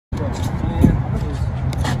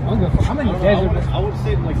I would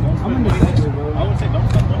say like don't spend money. I would say don't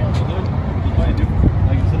spend money on the hood. Just buy a different,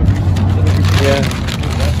 like instead of yeah.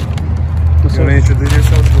 You want to introduce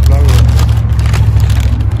yourself to the vlog?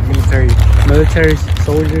 Military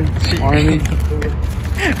soldier, army. Oh,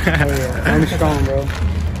 yeah. I'm strong, bro.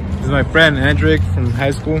 This is my friend Hendrik from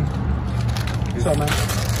high school. What's up, man?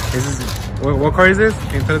 What car is this?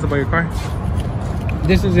 Can you tell us about your car?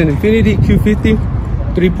 This is an Infiniti Q50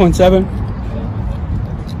 3.7.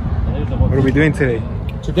 What are we doing today?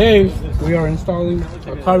 Today we are installing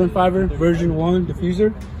a carbon fiber version 1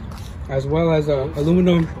 diffuser, as well as a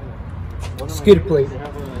aluminum skid plate.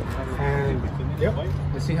 And yep,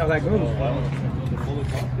 let's see how that goes.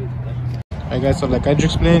 Alright guys, so like I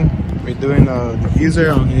just explained, we're doing a diffuser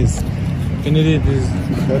on his Infiniti. This is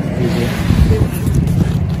the diffuser.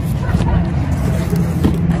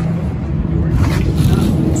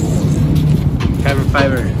 Carbon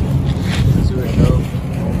fiber.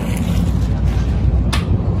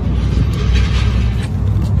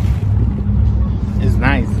 It's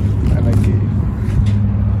nice. I like it.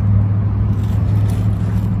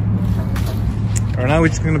 Right now we're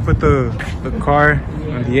just gonna put the car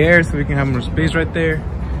on the air so we can have more space right there.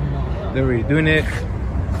 They're already doing it.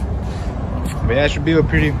 But yeah, it should be a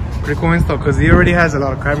pretty cool install because he already has a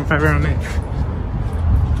lot of carbon fiber on it.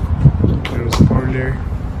 Little spoiler.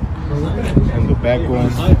 And the back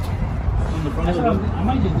one.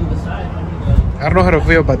 I don't know how to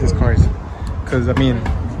feel about these cars. Cause I mean,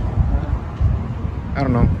 I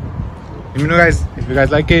don't know. Let me know guys if you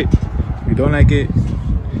guys like it, if you don't like it.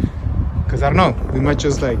 Cause I don't know, we might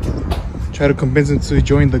just like try to convince them to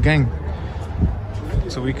join the gang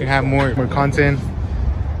so we can have more content.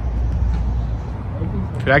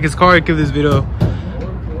 If you like his car, give this video a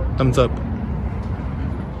thumbs up.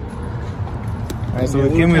 Alright, so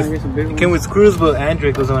it came with screws, but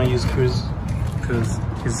Hendrik doesn't want to use screws because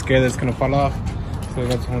he's scared that it's gonna fall off. So we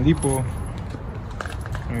got Home Depot.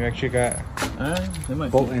 And we actually got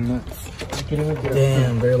bolt and nuts.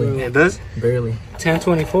 Damn, barely. It does? Barely.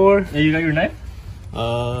 1024. Hey, you got your knife?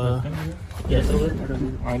 Yes,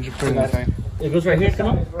 Why don't you put it inside? it goes right here, come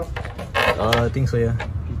on. I think so, yeah.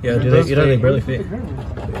 Yeah, they barely fit. You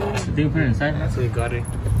think you put it inside? So you got it.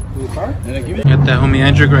 Got Got that homie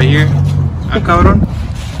Hendrik right here. Ah, cabrón.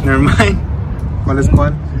 Never mind. ¿Cuál es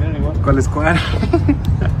cuál? ¿Cuál es cuál?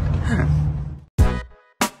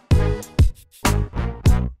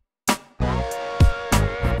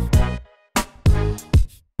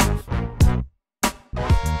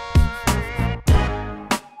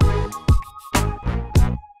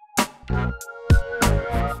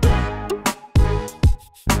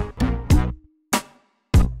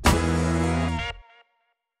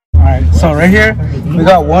 So right here, we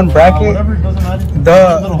got one bracket.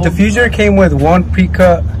 The diffuser came with one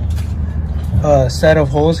pre-cut set of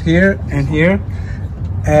holes here and here,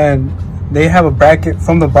 and they have a bracket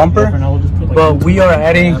from the bumper. But we are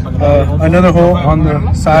adding another hole on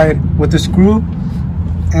the side with the screw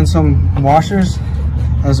and some washers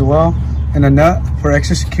as well, and a nut for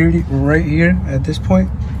extra security right here at this point.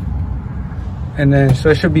 And then so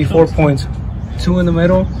it should be 4 points, 2 in the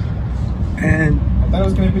middle, and It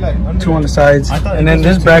was gonna be like 2 on the sides, and then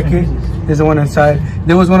this bracket is the one inside.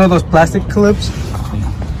 There was one of those plastic clips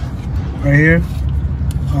right here.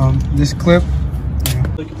 This clip.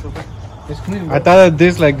 I thought that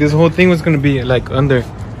this whole thing was gonna be like under,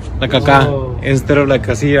 like acá, instead of like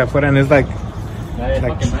así afuera, and it's like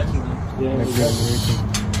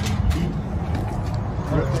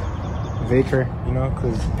Vapor, you know,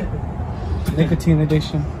 cause Nicotine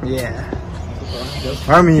addiction. yeah.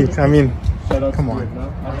 I mean, come on.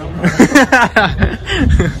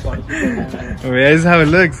 Oh, yeah, this is how it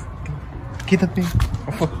looks. Quítate.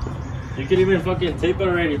 You can even fucking tape it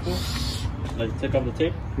already, fool. Like take off the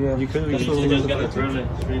tape. Yeah, You could. You just gotta drill it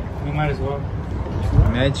straight. we might as well.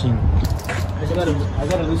 Matching. I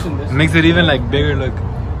gotta loosen this. It makes it even like bigger. Look.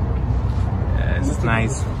 Yeah, it's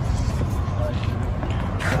nice.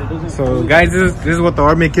 So guys, this is what the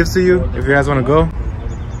army gives to you if you guys want to go.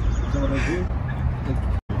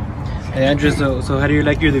 Hey Andrew, so how do you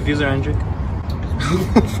like your diffuser, Andrew?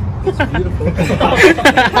 It's beautiful.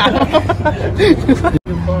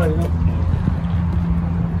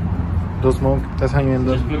 Don't smoke. That's how you end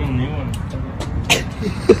up. Just put a new one.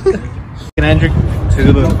 And Andrew to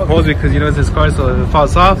do the hose because you know it's his car, so if it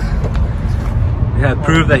falls off, we have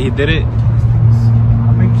proof that he did it.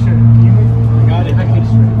 I'll make sure. I got it.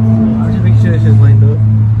 I'll just make sure it's just lined up.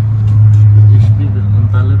 You should be on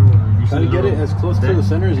that little one. Try to get it as close to the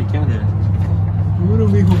center as you can.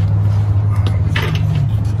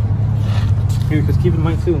 Here, because keep in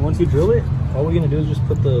mind too, once you drill it, all we're gonna do is just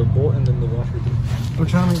put the bolt and then the washer. I'm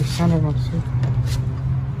trying to make the center of the circle.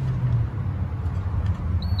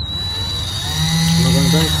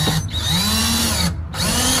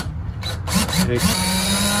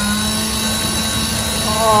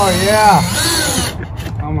 Oh yeah!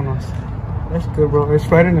 Vámonos. That's good, bro. It's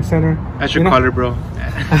right in the center. That's your color, bro.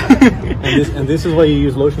 and this is why you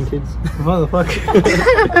use lotion, kids. Motherfucker.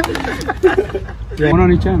 Yeah, one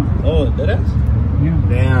on each end. Oh, that ass? Yeah.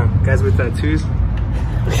 Damn, guys with tattoos.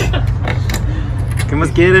 ¿Qué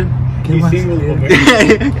más quieren? He's single, but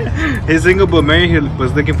married. He's single but married. He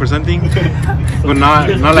was looking for something, but not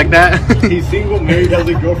like that. He's single, married, has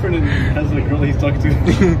a girlfriend, and has a girl that he's talking to.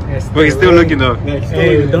 But he's still looking though. Yeah, he's still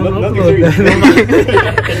Hey, looking. don't Nothing upload serious.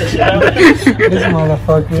 that. This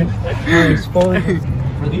motherfucker. Exposed.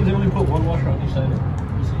 For these, they only put one washer on each side. You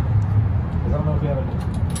see? 'Cause I don't know if we have it.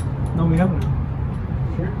 No, we haven't.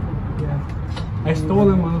 Sure? Yeah. I stole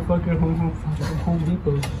them, motherfucker, from Home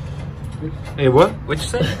Depot. Hey, what? What you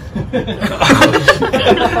say?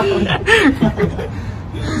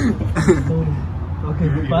 Okay,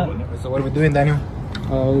 but So what are we doing, Daniel?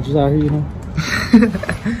 we're just out here, you know.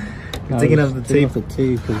 You're taking off the tape. The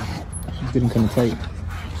tape because she's getting kind of tight.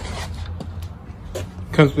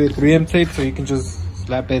 Comes with 3M tape, so you can just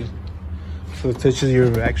slap it so it touches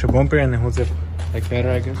your actual bumper and then holds it like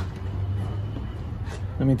better, I guess.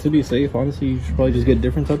 I mean, to be safe, honestly, you should probably just get a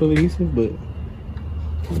different type of adhesive, but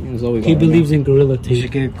it's always He believes in gorilla You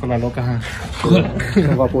should tape. get con la loca, huh?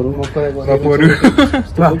 Vaporu. Vaporu.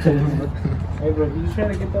 Hey, bro, you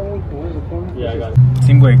trying to get that one? Yeah, I got it.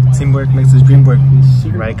 Teamwork makes this dream work.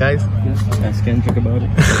 Right, guys? Ask Kendrick about it.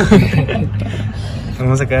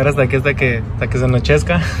 Vamos a quedar hasta que se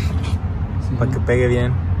anochezca para que pegue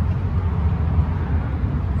bien.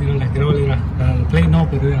 Mira, la creo, la play no,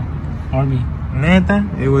 pero era Army. Neta,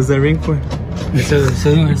 it was a ring for Es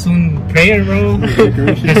un prayer, bro.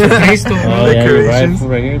 Jesucristo, bro. Oh, yeah, your Decorations. rifle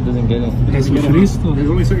right here doesn't get it. Jesucristo. There's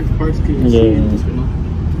only certain parts que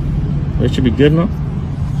That should be good, no?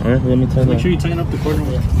 Alright, let me tie Make that. sure you tighten up the corner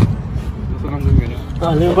with it. That's what I'm doing right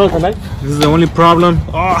now. This is the only problem.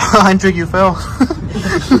 Oh, Hendrik, you fell.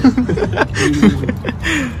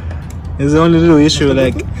 It's the only little issue,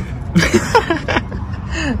 like.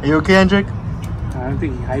 Are you okay, Hendrik? I don't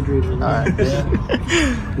think he hydrated. Alright.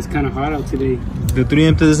 It's kind of hot out today. The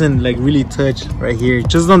 3M doesn't like really touch right here,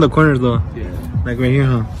 just on the corners though. Yeah. Like right here,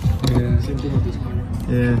 huh? Yeah. Same thing with this corner.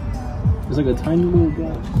 Yeah. It's like a tiny little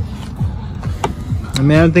gap. I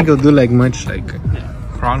mean, I don't think it'll do like much like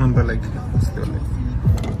problem, but like still like.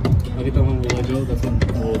 I think that one will let go. That's one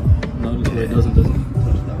will notice that it doesn't touch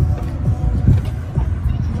that.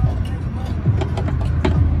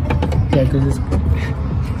 Yeah, because it's.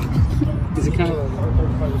 Is it kind of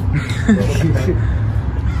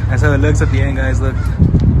That's how it looks at the end, guys. Look.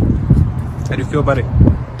 How do you feel about it?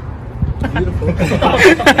 beautiful?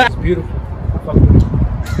 It's beautiful.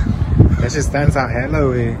 That just stands out hella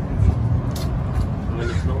way. And then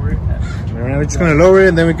it's lower. We're just gonna lower it,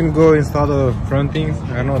 and then we can go install the front things.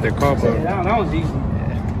 I don't know what they're called, but Yeah, that was easy.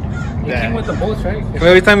 It came with the bolts, right? well,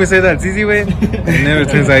 every time we say that it's easy way, it never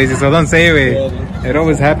turns out easy. So don't say it way. It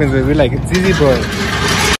always happens. We're like it's easy, but.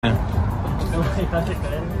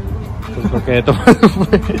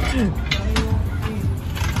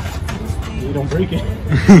 You don't break it.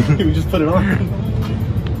 We just put it on.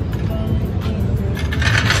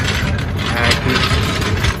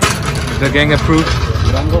 DaGang approved.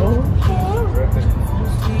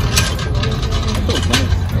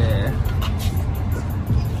 Yeah.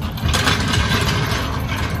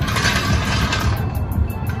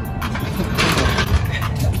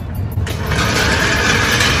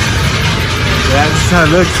 That's how it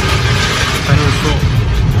looks. I know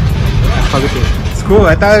it's cool. It's cool.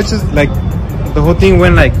 I thought it was just like the whole thing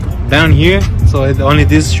went like down here, so it only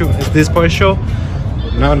this part show.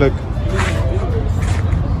 Now look.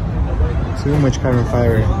 Too much carbon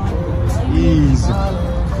fiber. Easy.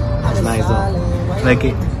 That's nice though. Like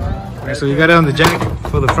it. Alright, so you got it on the jack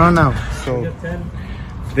for the front now. So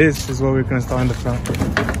this is what we're gonna install in the front.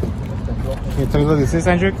 Can you tell me what this is,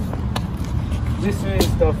 Hendrik? This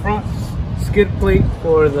is the front skid plate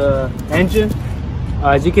for the engine.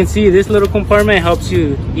 As you can see, this little compartment helps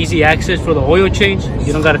you easy access for the oil change.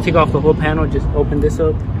 You don't got to take off the whole panel, just open this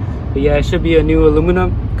up. But yeah, it should be a new aluminum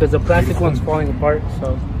because the plastic one's falling apart.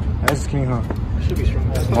 So That's clean, huh? It should be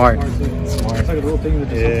strong. Smart. It's like a little thing that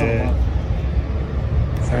just Yeah.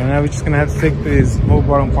 So now we're just gonna have to take this whole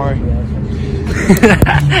bottom part.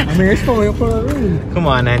 I mean, it's falling apart already. Come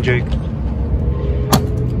on, Hendrik.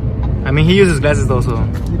 I mean, he uses glasses though, so.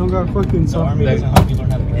 You don't got a fucking The socket. army doesn't help you learn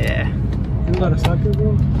how to get it. Yeah. You don't got a socket, bro?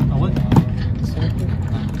 Oh, what?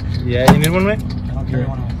 Yeah, you need one, man? I don't accurate.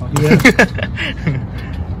 Yeah. Yeah.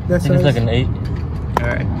 I That's think it's like an 8. All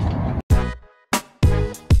right.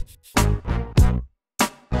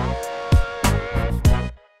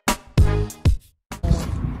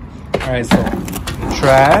 All right, so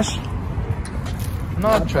trash,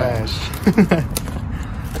 not trash.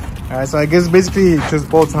 All right, so I guess basically just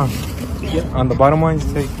bolts on. Yep. On the bottom one,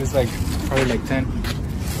 you take this like probably like 10. I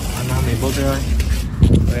don't know how many bolts there are.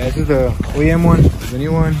 But yeah, this is the OEM one, the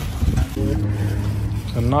new one.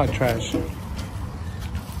 So not trash.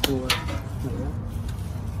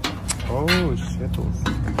 Oh shit.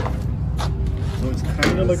 So it's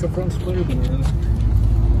kind of like a front splitter, but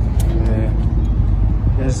Yeah.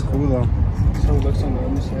 That's cool though. So it looks on the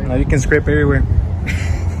other side. Now you can scrape everywhere.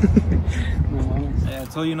 yeah, I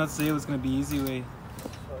told you not to say it was gonna be easy way.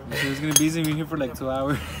 It was gonna be easy. We're here for like 2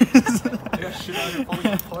 hours.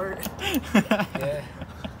 Yeah.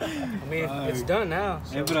 I mean, it's done now.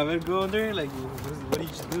 Hey, but I better go there. Like, what did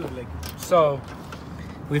you do? Like, So,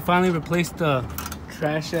 we finally replaced the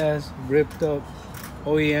trash ass, ripped up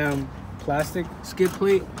OEM plastic skid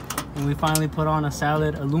plate, and we finally put on a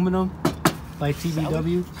solid aluminum by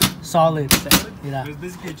TBW. Solid. Yeah. it was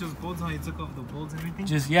basically just bolts on. You took off the bolts and everything.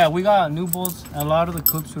 Just yeah, we got new bolts. A lot of the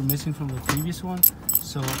clips were missing from the previous one,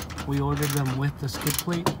 so we ordered them with the skid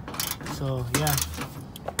plate. So yeah.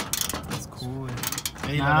 That's cool.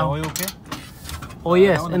 Hey, Now- like the oil okay? Oh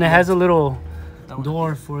yes, that one and it is has a little That one-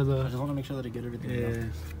 door for I the just want to make sure that I get everything. yeah.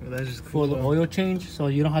 Well, that's just For cool. the oil change, so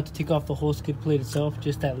you don't have to take off the whole skid plate itself,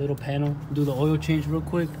 just that little panel. Do the oil change real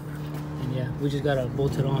quick, and yeah, we just gotta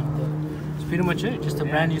bolt it on. But it's pretty much it, just a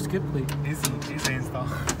brand new skid plate. Easy install.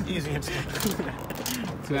 Easy install.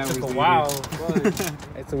 2 hours. Took a while.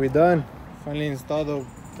 Alright, so we're done. Finally installed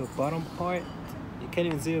the bottom part. You can't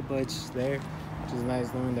even see it, but it's just there. Which is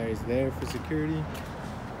nice knowing that it's there for security.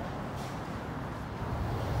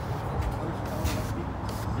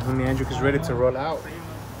 Homie Andrew is ready to roll out.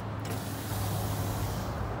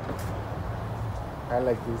 I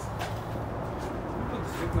like this.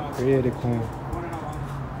 Pretty cool.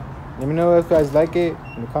 Let me know if you guys like it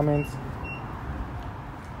in the comments.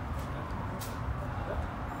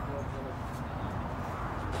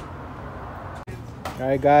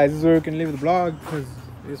 Alright guys, this is where we can leave the vlog because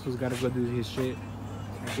this was gotta go do his shit,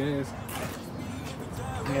 I guess.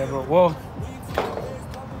 Yeah, but whoa.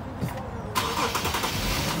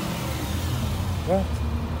 What?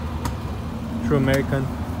 True American.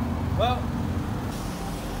 Well,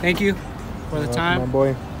 thank you for the My time.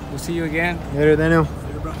 boy. We'll see you again. Later, Daniel.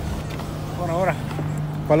 Buena hora.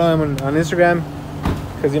 Follow him on Instagram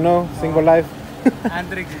because you know, single life.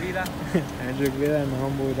 Andrick Vida. Andrew Vida and my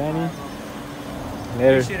homeboy Danny.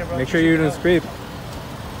 Appreciate it, Later. bro. Make sure you don't Appreciate scrape.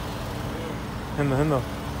 Hendo.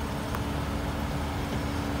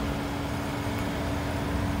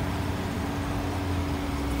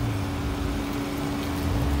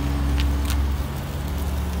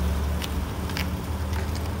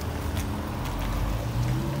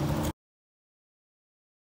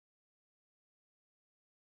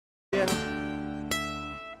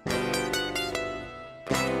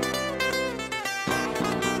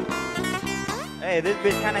 Hey, this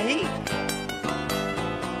bitch kinda heat.